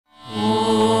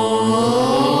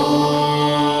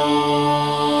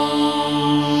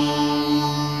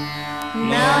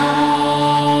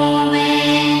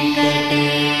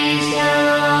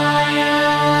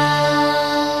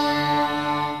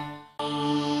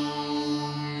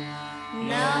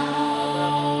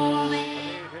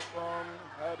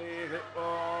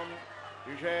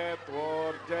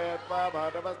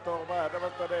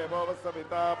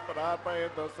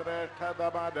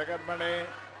ऋतुश्रेष्ठतमा जगन्मणे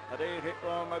हरिः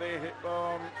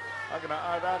ओम्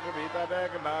अग्नादाकवीतरे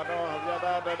ज्ञानो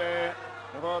हव्यदादरे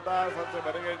नभोता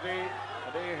सत्सुवर्गेषि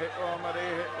हरिः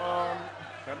ओम्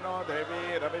कन्नो देवी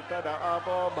रविष्टद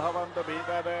आपो भवन्तु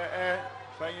भीतरे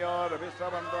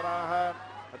संयोरविश्रवन्तुनाः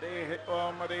हरिः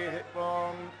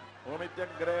ओम्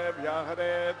ओमित्यग्रे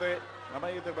व्याहरेत्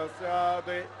नमैति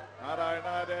पश्यात्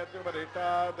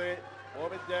नारायणादेत्युपरिष्टात्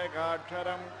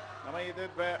ओमित्येकाक्षरं नमैति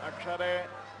द्वे अक्षरे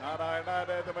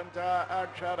नारायणादेति पञ्च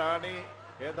अक्षराणि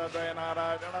एतद्वै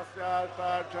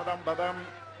नारायणस्याष्टाक्षरं पदं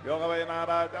योगवै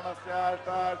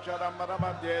नारायणस्याष्टाक्षरं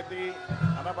पदमध्येति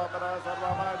अनपपर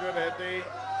सर्वमाजुरेति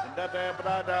इन्दते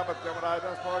प्राजापत्यं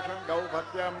राजस्पोषं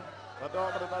गौपत्यं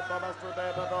ततोऽमृतत्वमस्तुते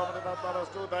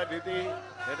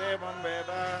यदेवं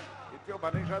वेद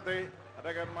इत्युपनिषत्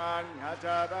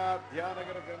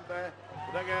अरगन्मान्याचाराध्यानकृत्यन्ते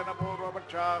उदगेन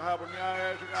पूर्वपक्षाः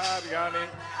पुण्यायेषु कार्याणि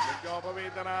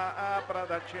यज्ञोपवीतना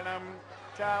प्रदक्षिणं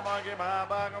चामोगि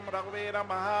महाभागं रघुवीरं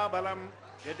महाबलं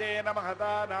यजेन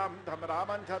महतानां धं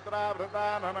रामं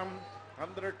छत्रावृताननं तं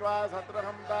दृष्ट्वा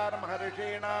सत्रहं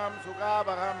महर्षीणां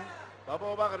सुखावहं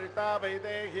बभूवहृष्टा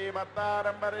वैदेही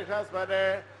मत्तारं परिषस्वरे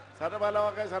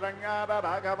सर्वलोकशरण्यार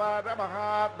राघवाय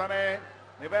महात्मने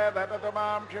निवेदयतु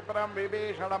मां क्षिप्रं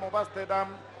विभीषणमुपस्थितं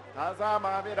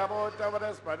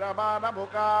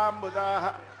तासामाविरवोच्चवरस्पजमानमुखाम्बुजाः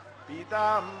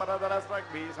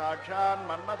पीताम्बरधरस्वग्भिः साक्षान्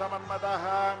मन्मथमन्मथः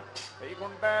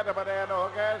वैकुण्ठे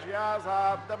लोके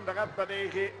श्रियासाब्दं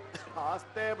जगत्पतिः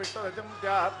आस्ते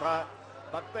विष्णुरचिन्त्यात्मा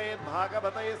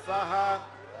भक्तैर्भागवतैः सह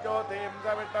ज्योतिं च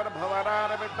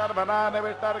विष्टर्भवनानि विष्टर्भनानि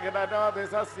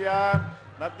विष्टर्घितज्योतिषस्य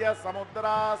नद्यः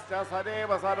समुद्राश्च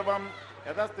सदैव सर्वं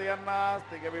यदस्ति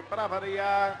यन्नास्ति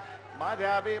विप्रभर्या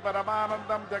माध्यापि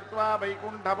परमानन्दं त्यक्त्वा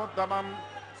वैकुण्ठमुत्तमं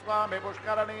स्वामि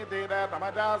पुष्करणीतीरे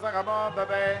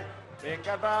तमजासगमोदते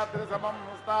वेङ्कटाद्रिसमं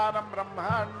स्थानं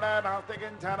ब्रह्माण्डे नास्ति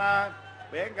किञ्चन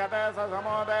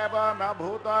वेङ्कटेशसमो देवो न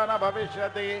भूतो न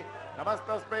भविष्यति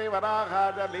नमस्तस्मै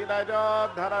वराहाय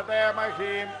लीलजोद्धरते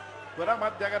महीं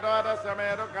पुरमध्यगतोरस्य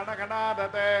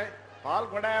मेरुकणकणादते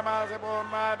फाल्गुणे मासि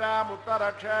पूर्णायाम्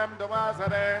उत्तरक्षें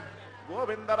दुवासरे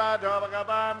गोविन्दराजो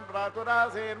भगवान्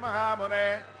प्रातुरासीन्महामुने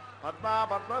पद्मा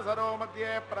पद्मसरो मध्ये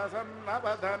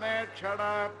प्रसन्नवदने क्षण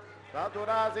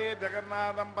प्रातुरासी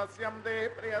जगन्नाथं पश्यन्ति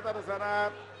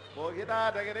प्रियदर्शनात्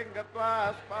मोहिताजगिरिं गत्वा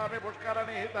स्वामि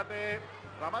पुष्करणिः तटे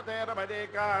रमते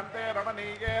रमणीकान्ते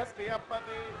रमणीये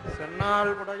श्रियपति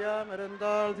சென்னால்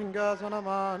புடையாமிருந்தாள்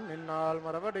சிங்காசனமான் நின்னால்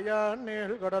மரபடியான்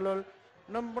நீள்கடலுள்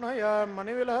நம்புணையாம்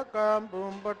மணிவிளக்காம்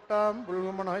பூம்பட்டாம்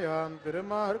புல்குமணையாம்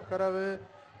திருமார்கரவு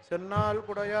சென்னால்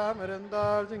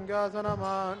குடையாமிருந்தாள்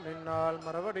சிங்காசனமான் நின்னால்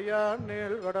மரபடியான்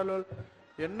நீள்கடலுள்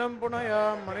எண்ணம்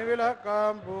புனையாம்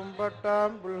மணிவிளக்காம்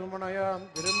பூம்பட்டாம் புல்குமணையாம்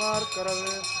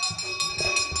திருமார்கரவு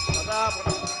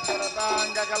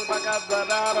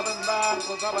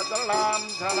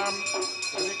कल्पकद्वदारवृन्दाङ्कुशवचरणां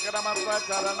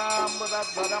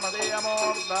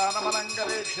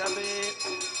विक्रमस्वचरणाम्बुदध्वजमदीयमूर्धानमलङ्करिष्यति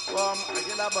ॐ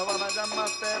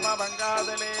अखिलभुवनजन्मस्ते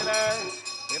भवङ्गादिलीले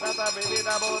विनत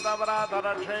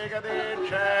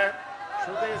विदितभूतव्रातरक्षैकदीक्षे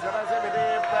श्रुतिशिरसि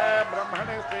विदीप्ते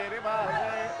ब्रह्मणि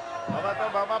श्रीनिवासे भवतु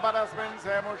मम परस्मिन्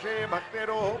सेमुषी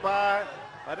भक्तिरूपा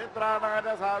परित्राणाय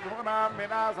साधूनां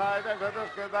विनाशाय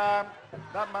चतुष्कृतां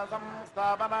धर्म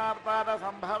संस्थापनार्थाय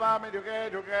संभवामि युगे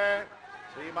युगे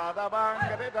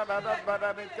श्रीमाधवाङ्गरितदद्वद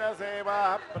नित्यसेवा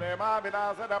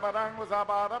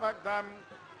प्रेमाविलासनपरङ्कुशपादभक्तं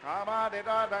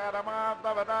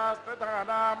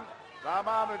कामादिराजरमात्मवदास्त्रितानां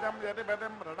रामानुजं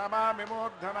यतिपतिं प्रणमामि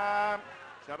मूर्धनां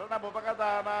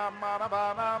शरणमुपगतानां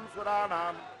मानवानां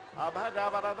सुराणाम्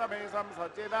अभजवरदमीशं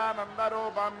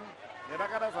सच्चिदानन्दरूपं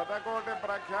निरकर शतकोटि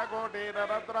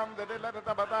प्रख्याकोटिरत्रं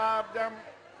दिलिललितपदाब्जं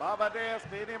भवते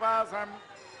श्रीनिवासम्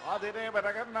आदिदेव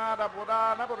जगन्नाथ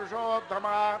पुराण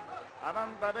पुरुषोत्तमा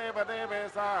अनन्तदेव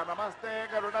देवेशा नमस्ते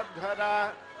गरुडध्वज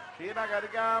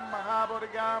क्षीरगर्यां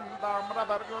महापुर्यां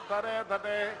ताम्रपर्युत्तरे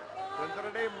तटे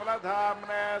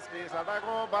चन्द्रमूलधाम्ने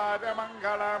श्रीशतकोपाय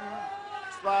मङ्गलम्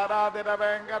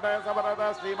स्वारादिरवेङ्कटेशवरद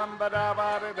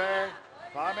श्रीमन्तजावारिधे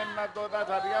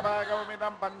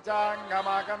स्वामिन्नद्भुतचर्यभागमिदं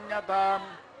पञ्चाङ्गमाकन्यतां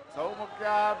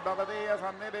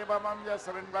सौमुख्याद्भवदीयसन्निधिपमं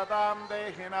यशृण्वतां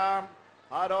देहिनाम्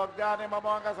आरोग्यानि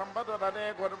ममोघसम्पदुदते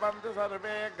कुर्वन्ति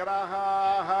सर्वे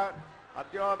ग्राहाः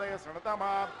अद्योदय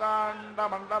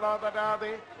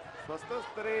शृणुतमार्ताण्डमण्डलोदजाति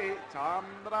स्वस्तिस्त्री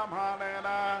चान्द्रमानेन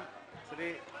श्री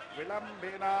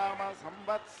विलम्बिनाम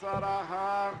संवत्सरः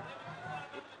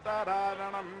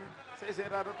उत्तरायणं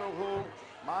शिशिरऋतुः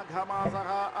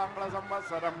माघमासः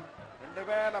आङ्ग्लसंवत्सरं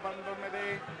 2019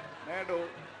 నేడు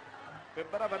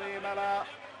ఫిబ్రవరి నెల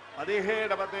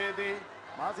 17వ తేదీ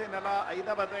మాసి నెల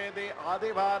 5వ తేదీ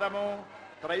ఆదివారము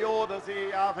త్రయోదశి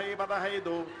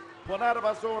 5015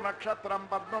 పునర్వసు నక్షత్రం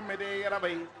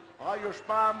 19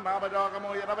 ఆయుష్మాన్ నామయోగము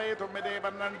 29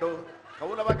 12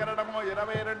 కౌలవకరణము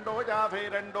 22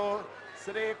 52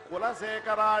 శ్రీ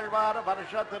కులశేఖరాళ్వార్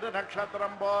వర్ష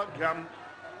తిరునక్షత్రం భోగ్యం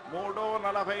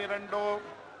 3:42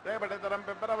 రేపటి తరం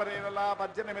ఫిబ్రవరి నెల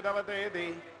 18వ తేదీ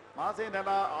మాసి నెల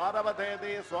 6వ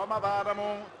తేదీ సోమవారము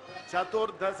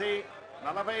చతుర్దశి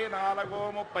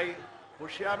 44:30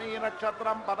 పుష్యమీ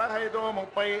నక్షత్రం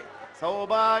 15:30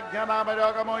 సౌభాగ్య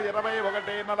నామయోగము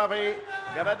 21:40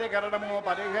 గరతి కరణము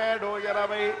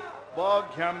 17:20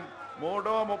 భోగ్యం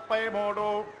 3:33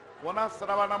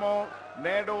 పునఃశ్రవణము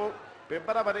నేడు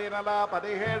ఫిబ్రవరి నెల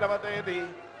 17వ తేదీ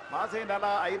మాసి నెల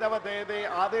 5వ తేదీ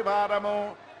ఆదివారము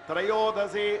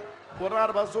త్రయోదశి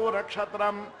పునర్వసు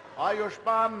నక్షత్రం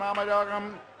ఆయుష్మాన్ నామయోగం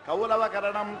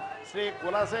కౌలవకరణం శ్రీ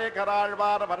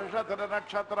కులశేఖరాళ్వార్ వర్ష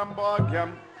తిరునక్షత్రం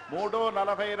భోగ్యం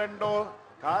 3:42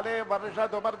 కాలే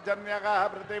వర్షతుపర్జన్యః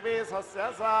పృథివీ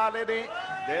సస్యశాలిని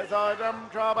దేశోజం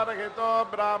క్షోభరహితో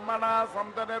బ్రాహ్మణ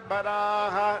సంతు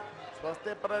నిర్భరాః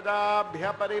స్వస్తి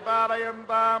ప్రజాభ్య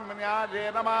పరిపాలయంతాం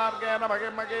న్యాయేన మార్గేణ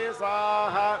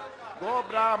భగిమగీసాః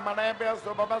గోబ్రాహ్మణేభ్యः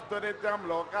శుభమస్తు నిత్యం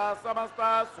లోకాः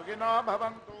సమస్తాः సుఖినో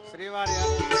భవంతు.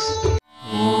 శ్రీవారి